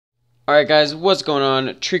Alright guys, what's going on?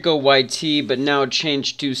 TreeckoYT, but now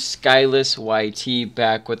changed to SkylisYT,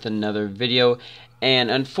 back with another video.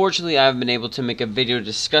 And unfortunately I haven't been able to make a video to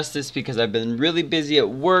discuss this because I've been really busy at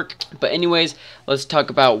work. But anyways, let's talk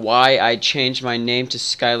about why I changed my name to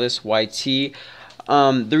SkylisYT.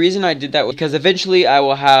 The reason I did that was because eventually I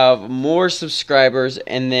will have more subscribers,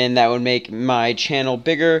 and then that would make my channel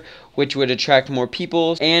bigger, which would attract more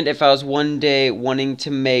people. And if I was one day wanting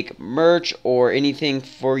to make merch or anything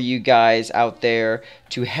for you guys out there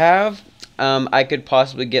to have, I could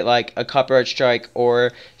possibly get like a copyright strike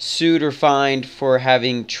or sued or fined for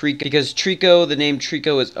having Treecko, because Treecko, the name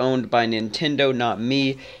Treecko, is owned by Nintendo, not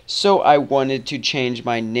me. So I wanted to change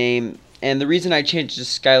my name. And the reason I changed to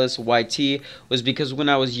SkylisYT was because when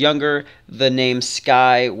I was younger, the name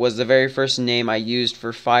Sky was the very first name I used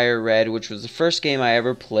for Fire Red, which was the first game I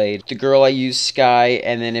ever played. The girl I used Sky,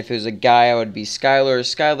 and then if it was a guy I would be Skylar or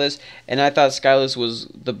Skylis, and I thought Skylis was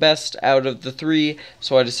the best out of the three,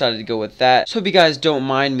 so I decided to go with that. So if you guys don't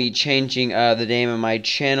mind me changing the name of my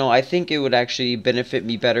channel, I think it would actually benefit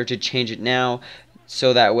me better to change it now.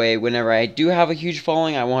 So that way, whenever I do have a huge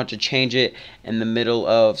following, I want to change it in the middle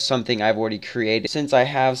of something I've already created, since I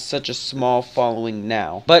have such a small following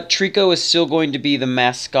now. But Treecko is still going to be the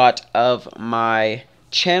mascot of my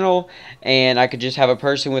channel, and I could just have a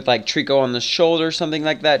person with like Treecko on the shoulder or something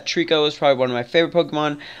like that. Treecko is probably one of my favorite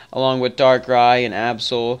Pokemon, along with Darkrai and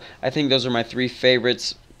Absol. I think those are my three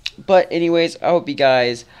favorites. But anyways, I hope you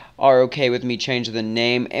guys are okay with me changing the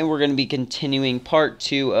name, and we're going to be continuing part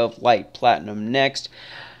 2 of Light Platinum next.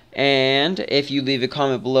 And if you leave a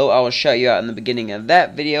comment below, I will shout you out in the beginning of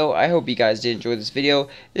that video. I hope you guys did enjoy this video.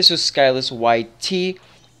 This was SkylisYT,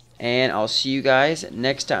 and I'll see you guys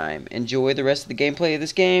next time. Enjoy the rest of the gameplay of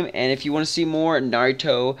this game, and if you want to see more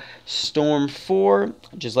Naruto Storm 4,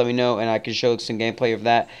 just let me know and I can show some gameplay of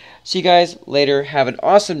that. See you guys later. Have an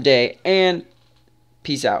awesome day, and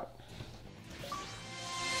peace out.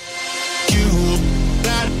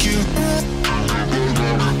 Thank you.